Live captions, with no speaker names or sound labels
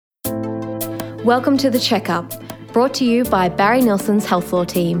Welcome to The Checkup, brought to you by Barry Nilsson's Health Law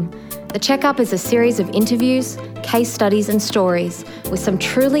team. The Checkup is a series of interviews, case studies and stories with some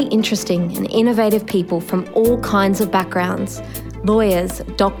truly interesting and innovative people from all kinds of backgrounds: lawyers,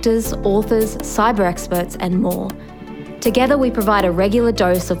 doctors, authors, cyber experts and more. Together we provide a regular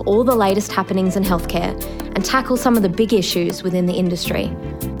dose of all the latest happenings in healthcare and tackle some of the big issues within the industry.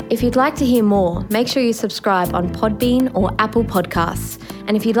 If you'd like to hear more, make sure you subscribe on Podbean or Apple Podcasts.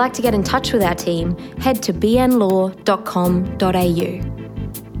 And if you'd like to get in touch with our team, head to bnlaw.com.au.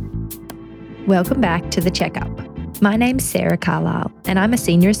 Welcome back to The Checkup. My name's Sarah Carlisle and I'm a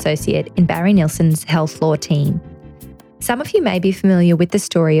Senior Associate in Barry Nilsson's Health Law team. Some of you may be familiar with the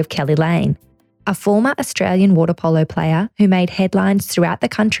story of Keli Lane, a former Australian water polo player who made headlines throughout the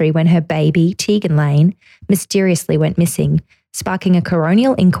country when her baby, Tegan Lane, mysteriously went missing, sparking a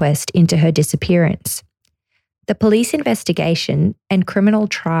coronial inquest into her disappearance. The police investigation and criminal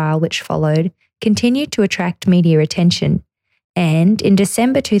trial which followed continued to attract media attention, and in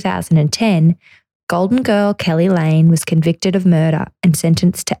December 2010, Golden Girl Keli Lane was convicted of murder and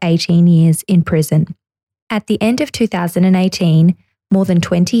sentenced to 18 years in prison. At the end of 2018, more than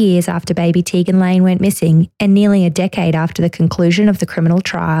 20 years after baby Tegan Lane went missing and nearly a decade after the conclusion of the criminal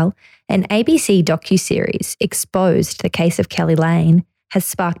trial, an ABC docuseries exposed the Case of Keli Lane has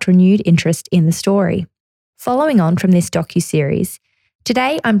sparked renewed interest in the story. Following on from this docuseries,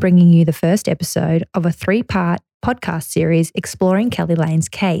 today I'm bringing you the first episode of a three-part podcast series exploring Keli Lane's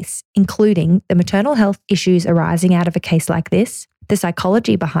case, including the maternal health issues arising out of a case like this, the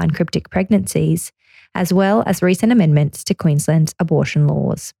psychology behind cryptic pregnancies, as well as recent amendments to Queensland's abortion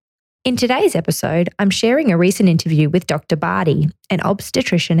laws. In today's episode, I'm sharing a recent interview with Dr Baade, an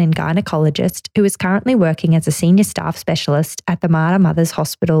obstetrician and gynaecologist who is currently working as a senior staff specialist at the Mater Mothers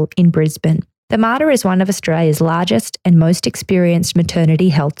Hospital in Brisbane. The Mater is one of Australia's largest and most experienced maternity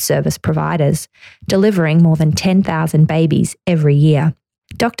health service providers, delivering more than 10,000 babies every year.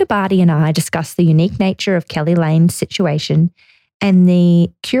 Dr Baade and I discuss the unique nature of Keli Lane's situation and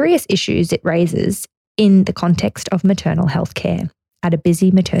the curious issues it raises in the context of maternal health care at a busy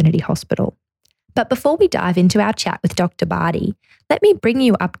maternity hospital. But before we dive into our chat with Dr Baade, let me bring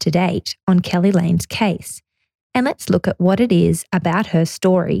you up to date on Keli Lane's case, and let's look at what it is about her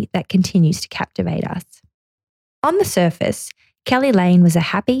story that continues to captivate us. On the surface, Keli Lane was a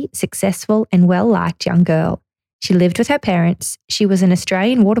happy, successful and well-liked young girl. She lived with her parents, she was an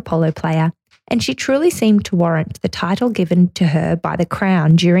Australian water polo player, and she truly seemed to warrant the title given to her by the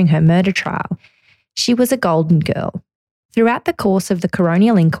Crown during her murder trial. She was a golden girl. Throughout the course of the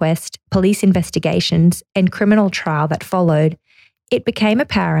coronial inquest, police investigations and criminal trial that followed, it became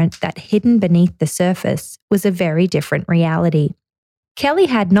apparent that hidden beneath the surface was a very different reality. Keli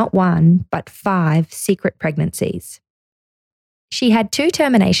had not one, but 5 secret pregnancies. She had 2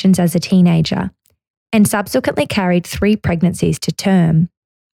 terminations as a teenager and subsequently carried 3 pregnancies to term.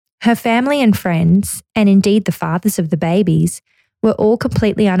 Her family and friends, and indeed the fathers of the babies, were all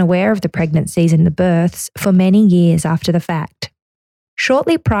completely unaware of the pregnancies and the births for many years after the fact.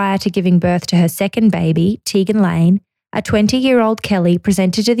 Shortly prior to giving birth to her second baby, Tegan Lane, a 20-year-old Keli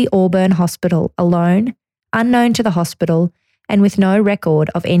presented to the Auburn Hospital alone, unknown to the hospital, and with no record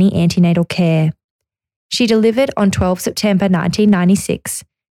of any antenatal care. She delivered on 12 September 1996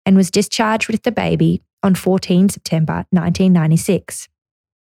 and was discharged with the baby on 14 September 1996.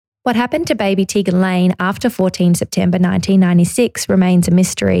 What happened to baby Tegan Lane after 14 September 1996 remains a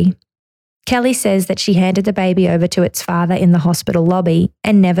mystery. Keli says that she handed the baby over to its father in the hospital lobby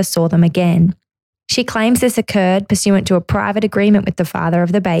and never saw them again. She claims this occurred pursuant to a private agreement with the father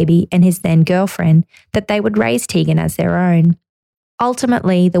of the baby and his then girlfriend that they would raise Tegan as their own.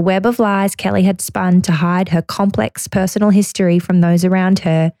 Ultimately, the web of lies Keli had spun to hide her complex personal history from those around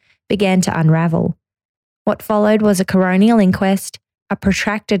her began to unravel. What followed was a coronial inquest, a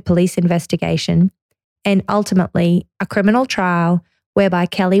protracted police investigation, and ultimately a criminal trial whereby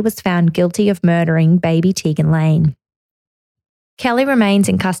Keli was found guilty of murdering baby Tegan Lane. Keli remains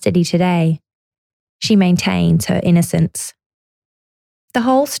in custody today. She maintains her innocence. The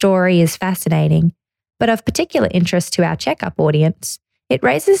whole story is fascinating, but of particular interest to our checkup audience. It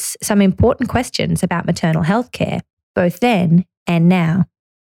raises some important questions about maternal health care, both then and now.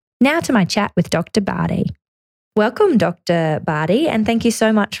 Now to my chat with Dr Baade. Welcome, Dr Baade, and thank you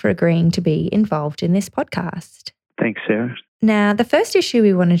so much for agreeing to be involved in this podcast. Thanks, Sarah. Now, the first issue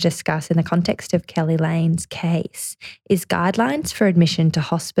we want to discuss in the context of Keli Lane's case is guidelines for admission to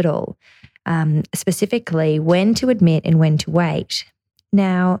hospital, specifically when to admit and when to wait.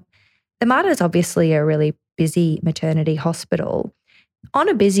 Now, the Mater is obviously a really busy maternity hospital. On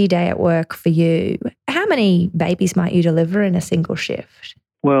a busy day at work for you, how many babies might you deliver in a single shift?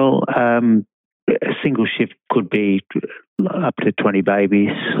 Well, a single shift could be up to 20 babies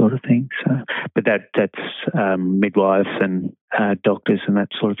sort of thing. So, but that's midwives and doctors and that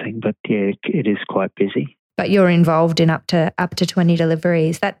sort of thing. But yeah, it is quite busy. But you're involved in up to 20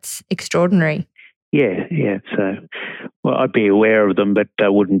 deliveries. That's extraordinary. Yeah. So, well, I'd be aware of them, but I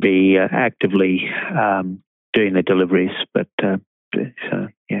wouldn't be actively doing the deliveries. But so,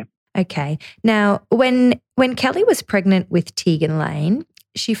 yeah. Okay. Now, when Keli was pregnant with Tegan Lane,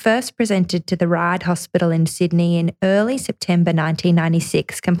 she first presented to the Ryde Hospital in Sydney in early September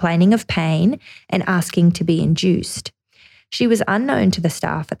 1996, complaining of pain and asking to be induced. She was unknown to the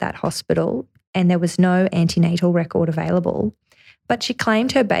staff at that hospital, and there was no antenatal record available, but she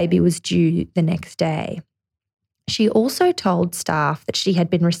claimed her baby was due the next day. She also told staff that she had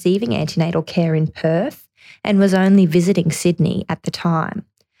been receiving antenatal care in Perth and was only visiting Sydney at the time.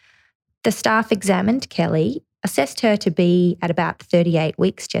 The staff examined Keli, assessed her to be at about 38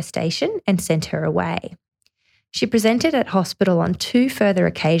 weeks gestation, and sent her away. She presented at hospital on 2 further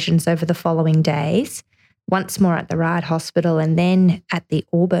occasions over the following days, once more at the Ryde Hospital and then at the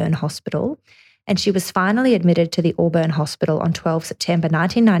Auburn Hospital, and she was finally admitted to the Auburn Hospital on 12 September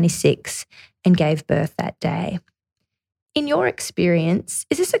 1996 and gave birth that day. In your experience,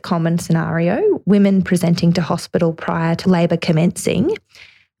 is this a common scenario, women presenting to hospital prior to labour commencing,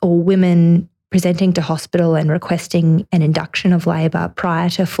 or women presenting to hospital and requesting an induction of labour prior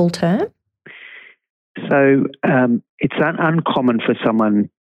to full term? So it's uncommon for someone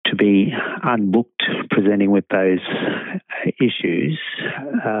to be unbooked presenting with those issues.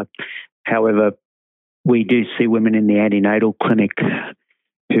 However, we do see women in the antenatal clinic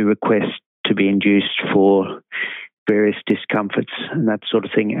who request to be induced for various discomforts and that sort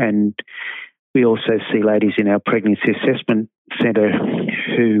of thing. And we also see ladies in our pregnancy assessment centre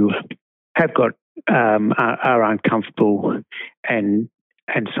who have got are uncomfortable and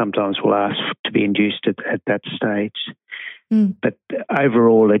sometimes will ask to be induced at that stage. Mm. But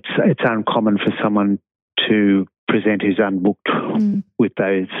overall, it's uncommon for someone to present who's unbooked with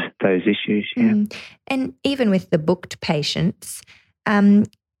those issues. Yeah. Mm. And even with the booked patients,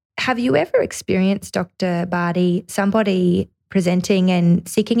 have you ever experienced, Dr Baade, somebody presenting and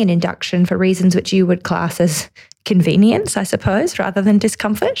seeking an induction for reasons which you would class as convenience, I suppose, rather than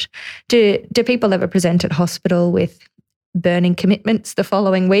discomfort? Do people ever present at hospital with burning commitments the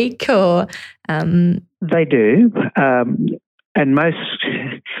following week, or? They do, and most,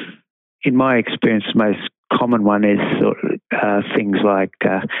 in my experience, the most common one is things like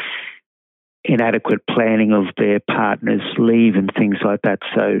inadequate planning of their partner's leave and things like that.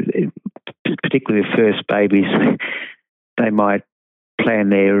 So, particularly the first babies, they might plan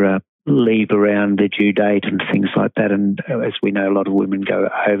their leave around the due date and things like that. And as we know, a lot of women go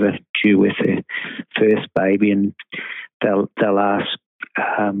overdue with their first baby, and they'll ask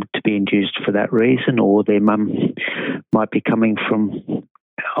to be induced for that reason, or their mum might be coming from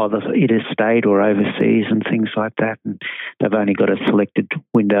either interstate or overseas and things like that, and they've only got a selected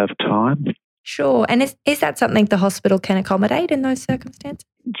window of time. Sure. And is that something the hospital can accommodate in those circumstances?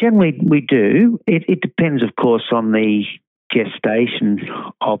 Generally, we do. It depends, of course, on the gestation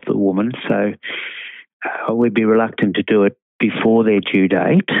of the woman. So we'd be reluctant to do it before their due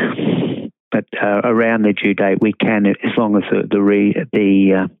date, but around their due date we can, as long as the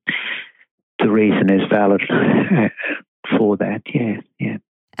reason is valid for that. Yeah.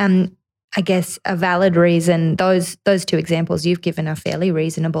 I guess a valid reason, those 2 examples you've given are fairly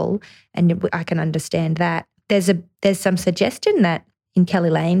reasonable, and I can understand that. There's some suggestion that in Keli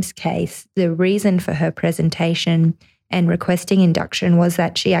Lane's case, the reason for her presentation and requesting induction was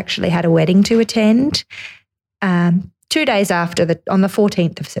that she actually had a wedding to attend 2 days after on the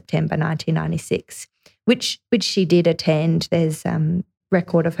 14th of September 1996, which she did attend. There's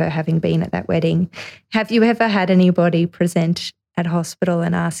record of her having been at that wedding. Have you ever had anybody present at hospital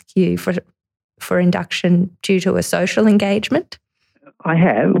and ask you for induction due to a social engagement? I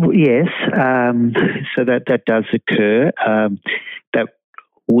have, yes. So that does occur. That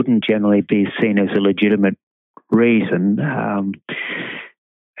wouldn't generally be seen as a legitimate reason.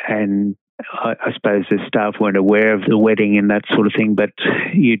 And I suppose the staff weren't aware of the wedding and that sort of thing, but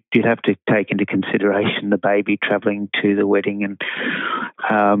you'd have to take into consideration the baby travelling to the wedding.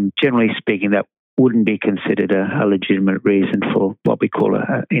 And generally speaking, that wouldn't be considered a legitimate reason for what we call,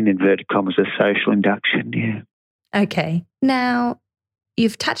 in inverted commas, a social induction. Yeah. Okay. Now,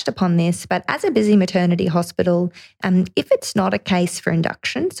 you've touched upon this, but as a busy maternity hospital, if it's not a case for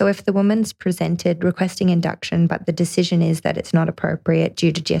induction, so if the woman's presented requesting induction, but the decision is that it's not appropriate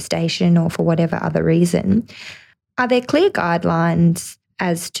due to gestation or for whatever other reason, are there clear guidelines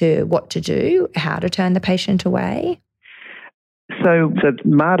as to what to do, how to turn the patient away? So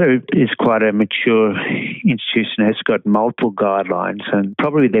MATA is quite a mature institution. Has got multiple guidelines, and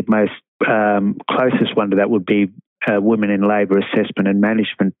probably the most closest one to that would be women in labour assessment and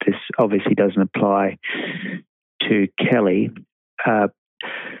management. This obviously doesn't apply to Keli.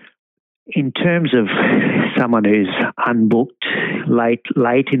 In terms of someone who's unbooked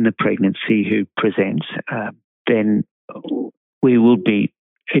late in the pregnancy who presents, then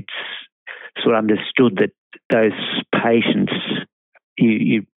it's sort of understood that those patients,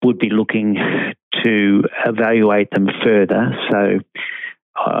 you would be looking to evaluate them further. So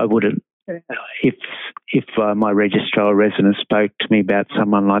I wouldn't, if my registrar or resident spoke to me about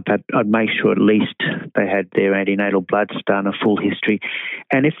someone like that, I'd make sure at least they had their antenatal bloods done, a full history.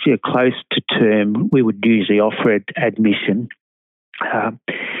 And if you're close to term, we would usually offer admission.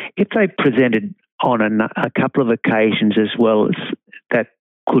 If they presented on a couple of occasions as well, that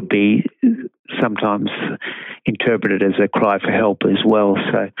could be sometimes interpreted as a cry for help as well.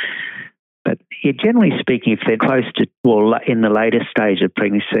 So, but yeah, generally speaking, if they're close to, well, in the later stage of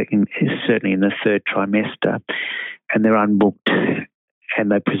pregnancy, certainly in the third trimester, and they're unbooked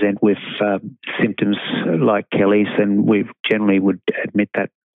and they present with symptoms like Keli's, then we generally would admit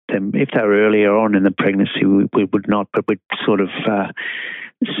that them. If they were earlier on in the pregnancy, we would not, but we'd sort of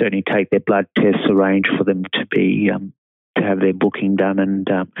certainly take their blood tests, arrange for them to be to have their booking done, and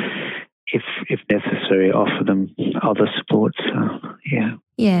if necessary, offer them other supports. Yeah.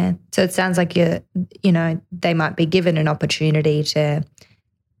 Yeah. So it sounds like they might be given an opportunity to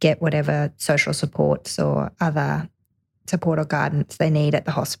get whatever social supports or other support or guidance they need at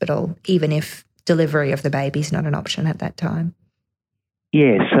the hospital, even if delivery of the baby is not an option at that time.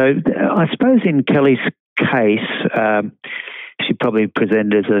 Yeah. So I suppose in Keli's case, she probably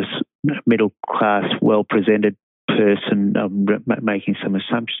presented as a middle class, well presented person. Making some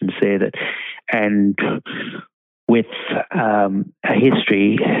assumptions there and with a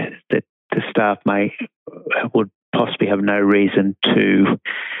history that the staff would possibly have no reason to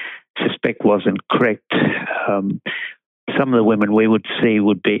suspect wasn't correct. Some of the women we would see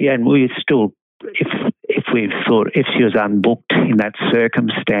would be, and we still, if we thought if she was unbooked in that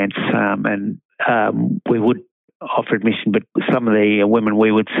circumstance, we would offer admission, but some of the women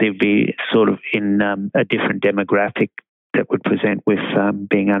we would see would be sort of in a different demographic that would present with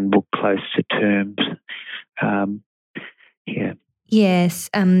being unbooked close to terms. Yeah. Yes.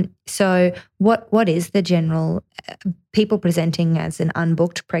 So what is the general people presenting as an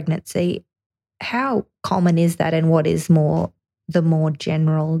unbooked pregnancy? How common is that, and what is the more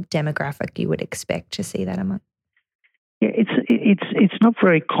general demographic you would expect to see that among? Yeah, it's not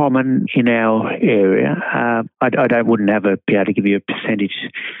very common in our area. I wouldn't be able to give you a percentage.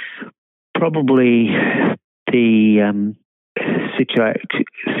 Probably the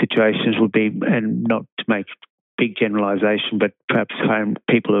situations would be, and not to make big generalisation, but perhaps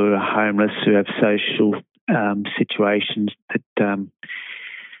people who are homeless, who have social situations that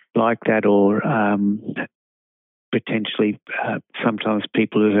like that, or potentially sometimes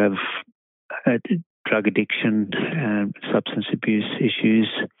people who have drug addiction, substance abuse issues.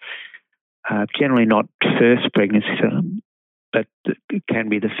 Generally not first pregnancy, but it can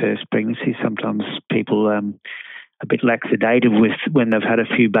be the first pregnancy. Sometimes people a bit lackadaisical with when they've had a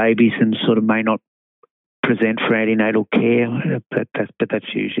few babies and sort of may not present for antenatal care, but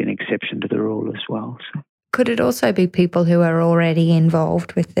that's usually an exception to the rule as well. So. Could it also be people who are already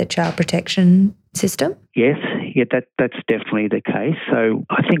involved with the child protection system? Yes, yeah, that's definitely the case. So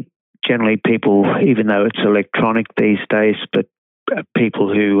I think generally people, even though it's electronic these days, but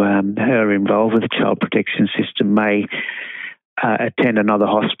people who are involved with the child protection system may attend another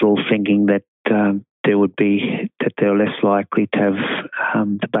hospital thinking that they're less likely to have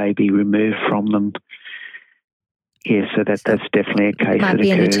the baby removed from them. Yeah, so that's definitely a case. Might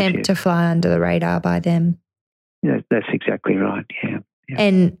be an attempt to fly under the radar by them. Yeah, that's exactly right. Yeah.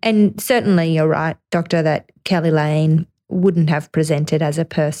 And certainly you're right, Doctor, that Keli Lane wouldn't have presented as a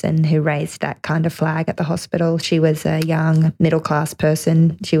person who raised that kind of flag at the hospital. She was a young middle-class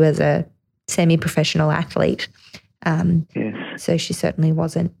person. She was a semi-professional athlete. Yes. So she certainly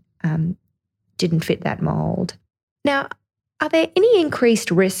didn't fit that mould. Now, are there any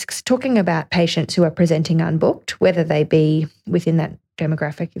increased risks, talking about patients who are presenting unbooked, whether they be within that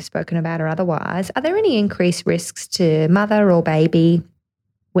demographic you've spoken about or otherwise, are there any increased risks to mother or baby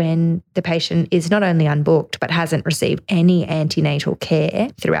when the patient is not only unbooked but hasn't received any antenatal care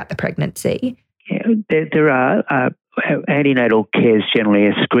throughout the pregnancy? Yeah, there are. Antenatal care is generally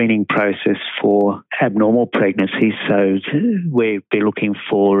a screening process for abnormal pregnancies, so we'd be looking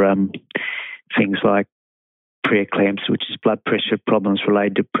for things like preeclampsia, which is blood pressure problems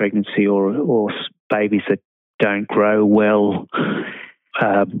related to pregnancy, or babies that don't grow well,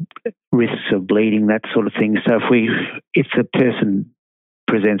 risks of bleeding, that sort of thing. So if the person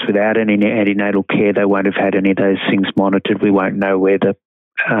presents without any antenatal care, they won't have had any of those things monitored. We won't know where the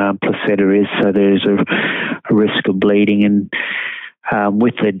placenta is, so there's a risk of bleeding. And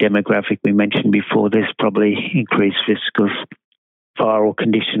with the demographic we mentioned before, there's probably increased risk of viral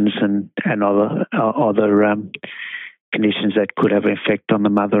conditions and other conditions that could have an effect on the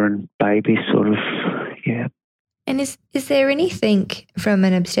mother and baby, sort of, yeah. And is there anything from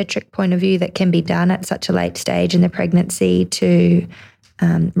an obstetric point of view that can be done at such a late stage in the pregnancy to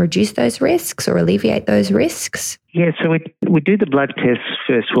reduce those risks or alleviate those risks? Yeah, so we do the blood test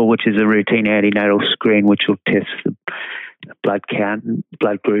first of all, which is a routine antenatal screen, which will test the blood count,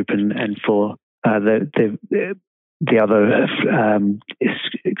 blood group, and for the other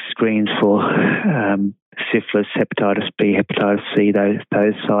screens for syphilis, hepatitis B, hepatitis C,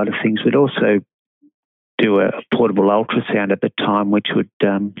 those side of things. We'd also do a portable ultrasound at the time, which would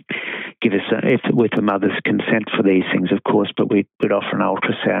give us, with the mother's consent for these things, of course, but we'd offer an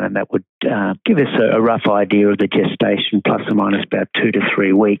ultrasound, and that would give us a rough idea of the gestation, plus or minus about 2 to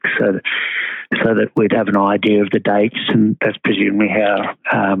 3 weeks, so that we'd have an idea of the dates, and that's presumably how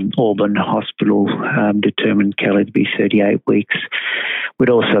Auburn Hospital determined Kelly to be 38 weeks.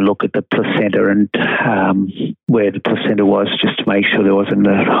 We'd also look at the placenta and where the placenta was, just to make sure there wasn't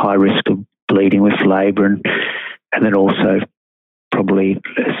a high risk of bleeding with labour, and then also probably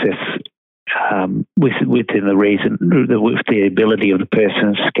assess within the reason, with the ability of the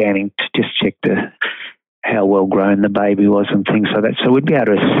person scanning to just check how well grown the baby was and things like that. So we'd be able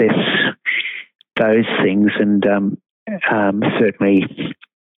to assess those things, and certainly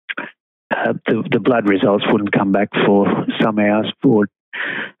the blood results wouldn't come back for some hours or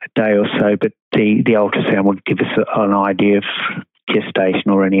a day or so, but the ultrasound would give us an idea of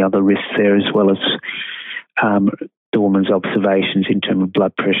gestation or any other risks there, as well as the woman's observations in terms of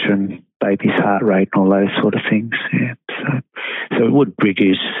blood pressure and baby's heart rate and all those sort of things. Yeah. So it would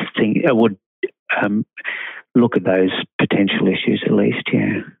reduce things. It would look at those potential issues at least.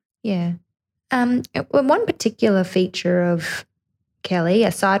 Yeah. Yeah. One particular feature of Kelly,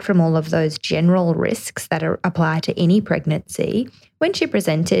 aside from all of those general risks that apply to any pregnancy, when she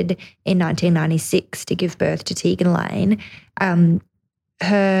presented in 1996 to give birth to Tegan Lane,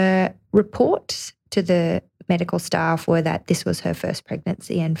 her reports to the medical staff were that this was her first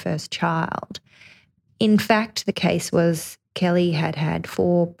pregnancy and first child. In fact, the case was Kelly had had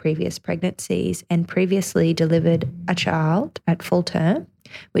 4 previous pregnancies and previously delivered a child at full term,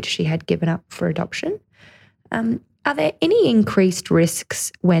 which she had given up for adoption. Are there any increased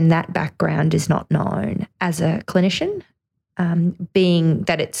risks when that background is not known as a clinician, being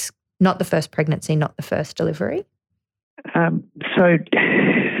that it's not the first pregnancy, not the first delivery? So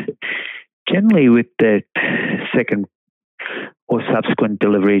generally with the second or subsequent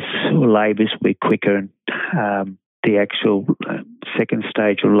deliveries or labours will be quicker, and the actual second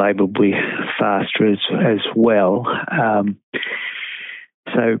stage of labour will be faster as well.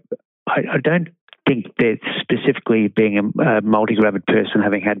 So I don't think that specifically being a multi-gravid person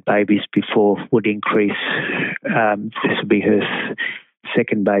having had babies before would increase, this would be her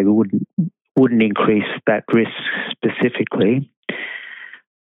second baby, wouldn't increase that risk specifically.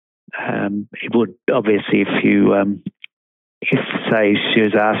 It would obviously, if say she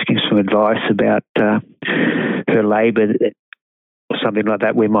was asking some advice about her labour or something like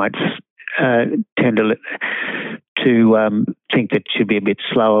that, we might tend to think that she'd be a bit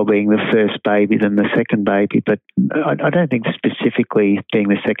slower being the first baby than the second baby, but I don't think specifically being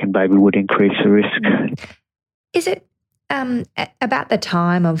the second baby would increase the risk. Is it about the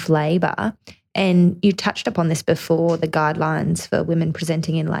time of labour, and you touched upon this before, the guidelines for women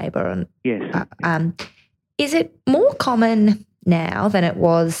presenting in labour? Yes. Is it more common now than it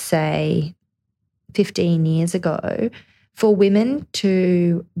was, say, 15 years ago for women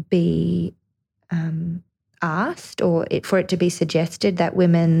to be asked or for it to be suggested that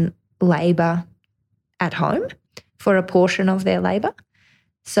women labour at home for a portion of their labour?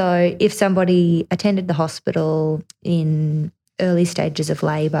 So if somebody attended the hospital in early stages of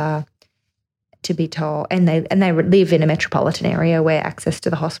labour, to be told, and they live in a metropolitan area where access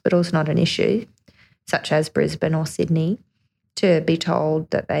to the hospital is not an issue, such as Brisbane or Sydney, to be told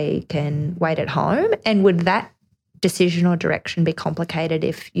that they can wait at home? And would that decision or direction be complicated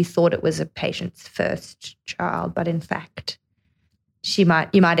if you thought it was a patient's first child, but in fact you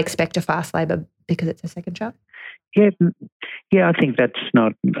might expect a fast labour because it's a second child? Yeah, I think that's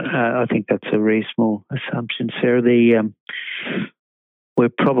not. I think that's a reasonable assumption, Sarah. We're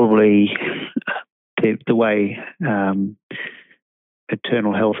probably the way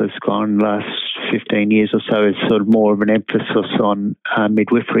maternal health has gone the last 15 years or so, is sort of more of an emphasis on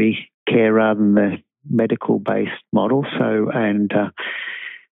midwifery care rather than the medical-based model. So, and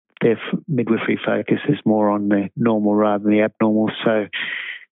their midwifery focus is more on the normal rather than the abnormal. So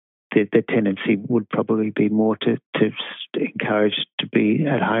the tendency would probably be more to encourage to be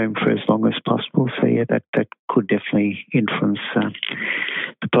at home for as long as possible. So, yeah, that could definitely influence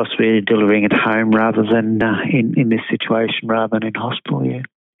the possibility of delivering at home rather than in this situation rather than in hospital, yeah.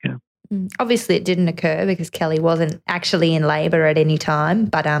 Obviously, it didn't occur because Keli wasn't actually in labour at any time,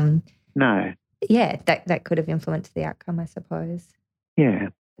 but no. Yeah, that could have influenced the outcome, I suppose. Yeah.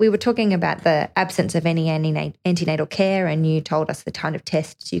 We were talking about the absence of any antenatal care, and you told us the kind of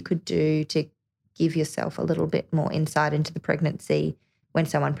tests you could do to give yourself a little bit more insight into the pregnancy when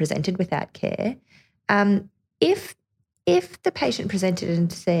someone presented without care. If the patient presented and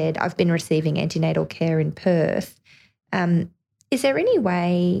said, "I've been receiving antenatal care in Perth," is there any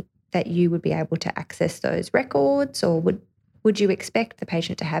way that you would be able to access those records, or would you expect the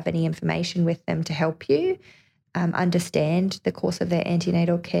patient to have any information with them to help you understand the course of their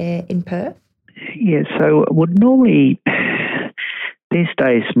antenatal care in Perth? Yeah, so would normally these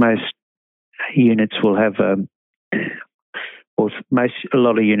days most units will have a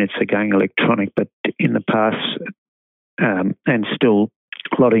lot of units are going electronic, but in the past and still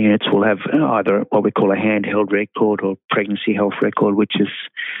a lot of units will have either what we call a handheld record or pregnancy health record, which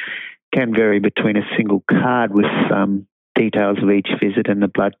can vary between a single card with details of each visit and the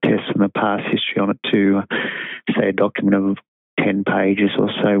blood tests and the past history on it to, say, a document of 10 pages or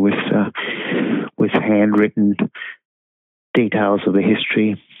so with handwritten details of the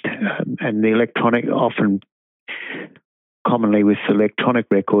history. And the electronic, commonly with electronic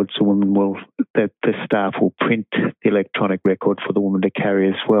records, the staff will print the electronic record for the woman to carry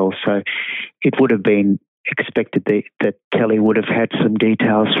as well. So it would have been expected that Keli would have had some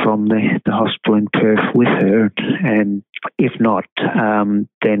details from the hospital in Perth with her, and if not,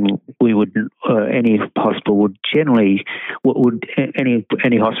 then we would any hospital would generally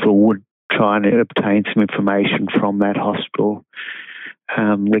any hospital would try and obtain some information from that hospital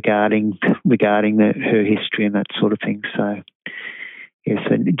regarding her history and that sort of thing. So yes,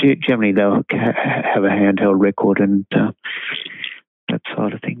 and generally they'll have a handheld record and that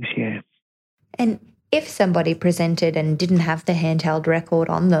side of things. Yeah. And if somebody presented and didn't have the handheld record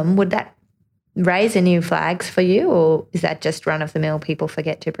on them, would that raise any flags for you, or is that just run-of-the-mill, people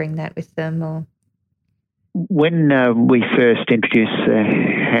forget to bring that with them? Or when we first introduced the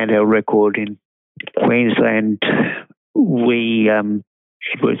handheld record in Queensland,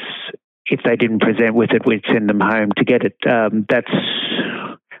 it was if they didn't present with it, we'd send them home to get it. That's,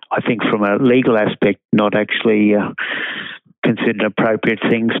 I think, from a legal aspect, not actually considered appropriate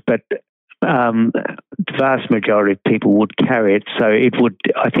things, but the vast majority of people would carry it, so it would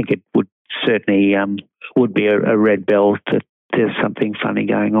certainly would be a red bell that there's something funny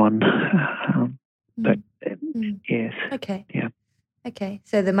going on. But yes. Okay. Yeah. Okay.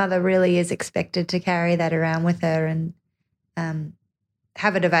 So the mother really is expected to carry that around with her and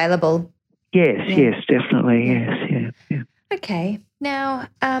have it available. Yes, definitely. Yes, yeah. Okay. Now,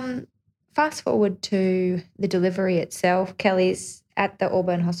 fast forward to the delivery itself. Keli's at the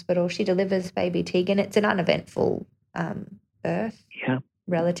Auburn Hospital. She delivers baby Tegan. It's an uneventful birth,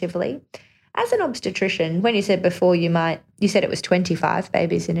 relatively. As an obstetrician, when you said before you said it was 25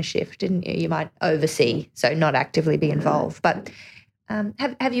 babies in a shift, didn't you? You might oversee, so not actively be involved. But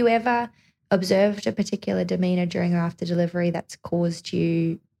have you ever observed a particular demeanour during or after delivery that's caused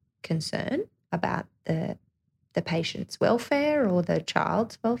you concern about the patient's welfare or the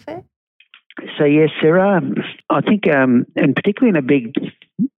child's welfare? So yes, Sarah, I think, and particularly in a big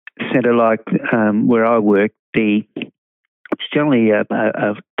centre like where I work, it's generally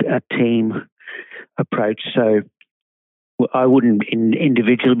a team approach. So I wouldn't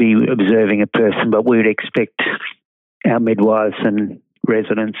individually be observing a person, but we would expect our midwives and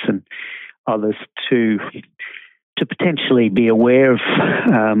residents and others to potentially be aware of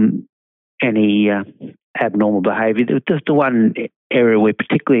any abnormal behaviour. The one area we're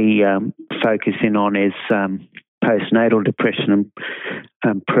particularly focusing on is postnatal depression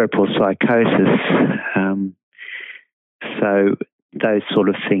and puerperal psychosis. So those sort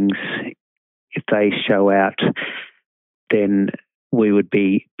of things, if they show out, then we would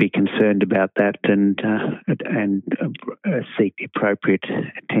be concerned about that and seek the appropriate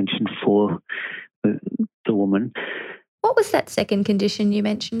attention for the woman. What was that second condition you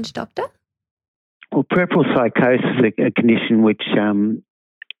mentioned, Doctor? Well, puerperal psychosis is a condition which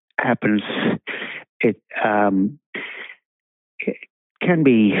happens. It can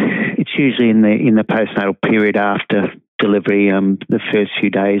be. It's usually in the postnatal period after delivery, the first few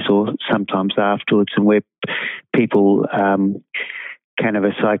days or sometimes afterwards, and where people can have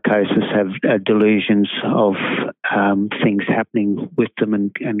a psychosis, have delusions of things happening with them,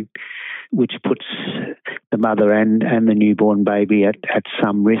 and which puts the mother and the newborn baby at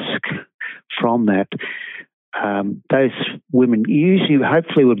some risk from that. Those women usually,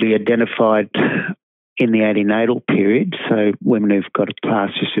 hopefully, would be identified in the antenatal period. So women who've got a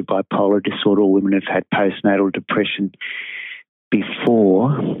past history of bipolar disorder, or women who've had postnatal depression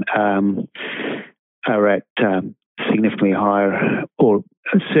before, are at significantly higher, or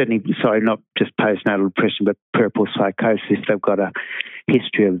certainly, not just postnatal depression, but puerperal psychosis. If they've got a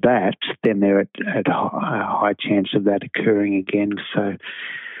history of that, then they're at a high chance of that occurring again. So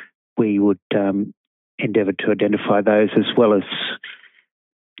we would endeavour to identify those, as well as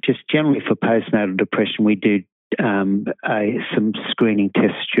just generally for postnatal depression, we do some screening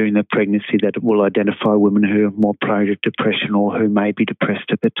tests during the pregnancy that will identify women who are more prone to depression or who may be depressed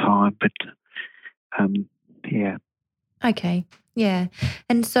at the time. But yeah. Okay. Yeah.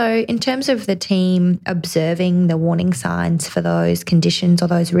 And so in terms of the team observing the warning signs for those conditions or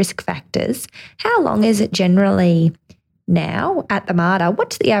those risk factors, how long is it generally now at the Mater?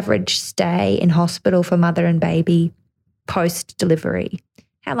 What's the average stay in hospital for mother and baby post-delivery?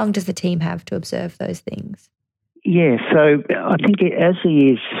 How long does the team have to observe those things? Yeah, so I think as the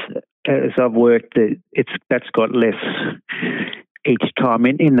years, as I've worked, that's got less each time.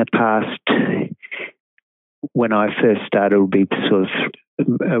 In the past, when I first started, it would be sort of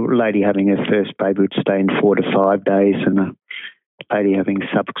a lady having her first baby would stay in 4 to 5 days, and a lady having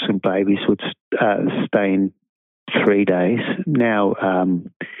subsequent babies would stay in 3 days. Now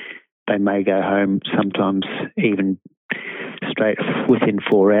they may go home sometimes even straight within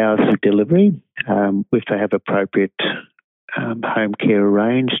 4 hours of delivery, if they have appropriate home care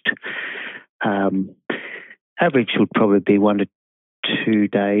arranged. Average would probably be 1 to 2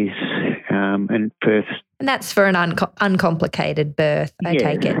 days, and birth. And that's for an uncomplicated birth, I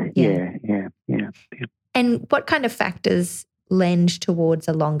take it. Yeah. And what kind of factors lend towards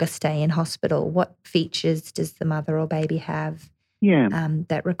a longer stay in hospital? What features does the mother or baby have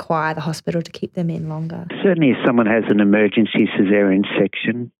that require the hospital to keep them in longer? Certainly if someone has an emergency caesarean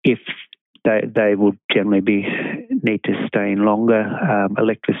section, if they will generally need to stay in longer.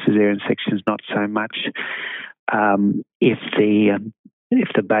 Elective caesarean sections, not so much. If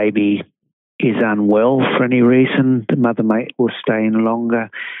the baby is unwell for any reason, the mother will stay in longer.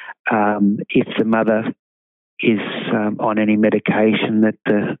 If the mother is on any medication that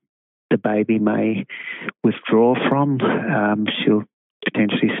the baby may withdraw from, she'll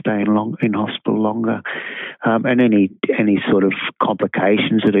potentially stay in hospital longer. And any sort of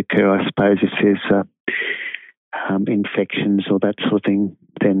complications that occur, I suppose, if there's infections or that sort of thing,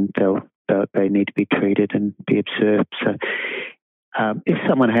 then they need to be treated and be observed. So if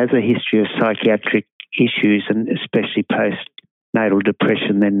someone has a history of psychiatric issues, and especially postnatal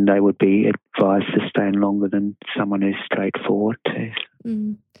depression, then they would be advised to stay in longer than someone who's straightforward too.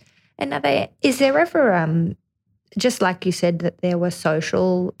 Mm. And is there ever, just like you said, that there were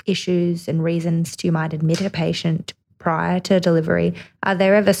social issues and reasons you might admit a patient prior to delivery, are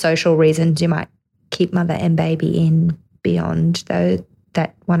there ever social reasons you might keep mother and baby in beyond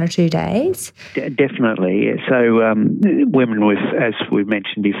that 1 or 2 days? Definitely. So women with, as we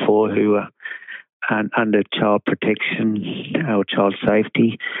mentioned before, who are under child protection or child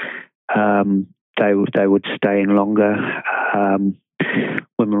safety, they would stay in longer.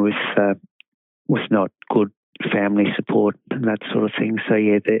 Women with not good family support and that sort of thing. So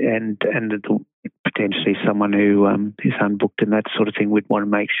and potentially someone who is unbooked and that sort of thing, we'd want to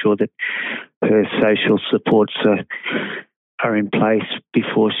make sure that her social supports are in place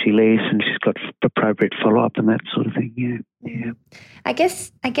before she leaves, and she's got appropriate follow-up and that sort of thing. Yeah. I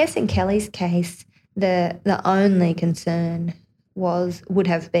guess in Kelly's case, the only concern would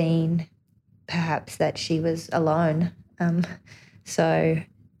have been perhaps that she was alone. So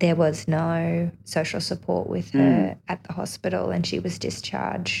there was no social support with her at the hospital, and she was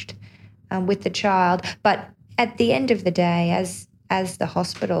discharged with the child. But at the end of the day, as the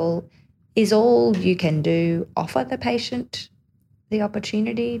hospital, is all you can do offer the patient the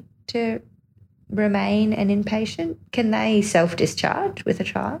opportunity to remain an inpatient? Can they self-discharge with a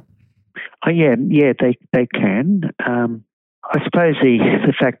child? Oh, yeah, they can. I suppose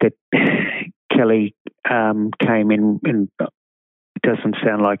the fact that Kelly came in, and it doesn't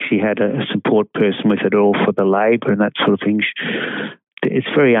sound like she had a support person with it all for the labour and that sort of thing. It's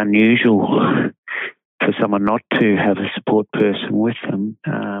very unusual for someone not to have a support person with them.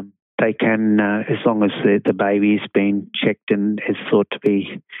 They can, as long as the baby's been checked and is thought to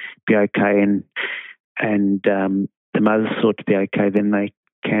be okay, and the mother's thought to be okay, then they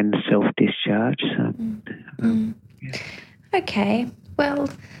can self-discharge. So, yeah. Okay. Well,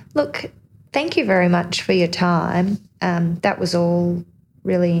 look, thank you very much for your time. That was all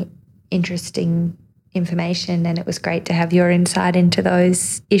really interesting information, and it was great to have your insight into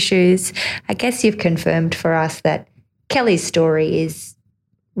those issues. I guess you've confirmed for us that Kelly's story is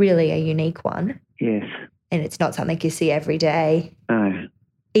really a unique one. Yes. And it's not something you see every day. No.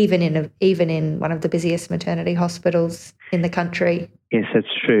 Even in one of the busiest maternity hospitals in the country. Yes,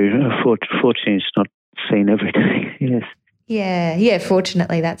 that's true. Fortunately, it's not seen every day. Yes. Yeah,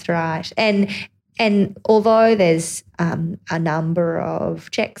 fortunately, that's right. And although there's a number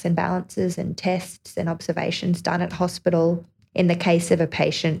of checks and balances and tests and observations done at hospital in the case of a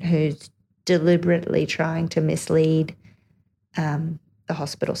patient who's deliberately trying to mislead the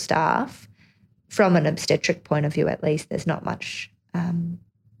hospital staff, from an obstetric point of view at least, there's not much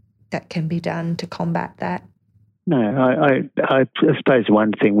that can be done to combat that. No, I suppose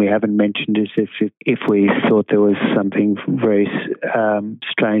one thing we haven't mentioned is if we thought there was something very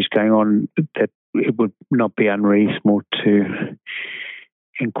strange going on, that it would not be unreasonable to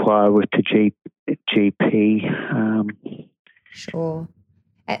inquire with the GP. Sure.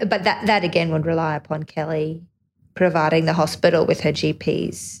 But that again would rely upon Kelly providing the hospital with her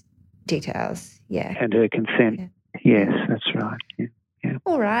GP's details. Yeah. And her consent. Yeah. Yes, that's right. Yeah.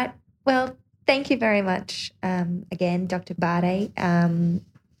 All right. Well, thank you very much again, Dr Baade.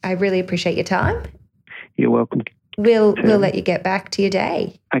 I really appreciate your time. You're welcome. We'll let you get back to your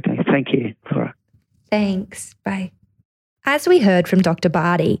day. Okay, thank you. All right. Thanks. Bye. As we heard from Dr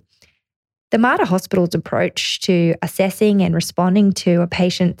Baade, the Mater Hospital's approach to assessing and responding to a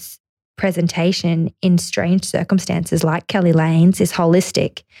patient's presentation in strange circumstances like Keli Lane's is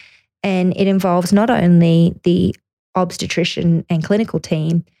holistic, and it involves not only the obstetrician and clinical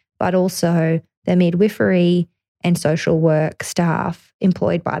team, but also the midwifery and social work staff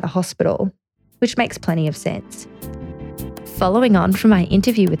employed by the hospital, which makes plenty of sense. Following on from my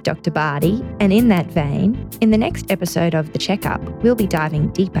interview with Dr Baade, and in that vein, in the next episode of The Checkup, we'll be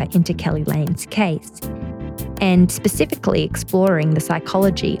diving deeper into Keli Lane's case and specifically exploring the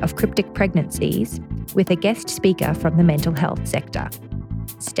psychology of cryptic pregnancies with a guest speaker from the mental health sector.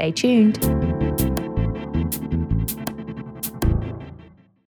 Stay tuned.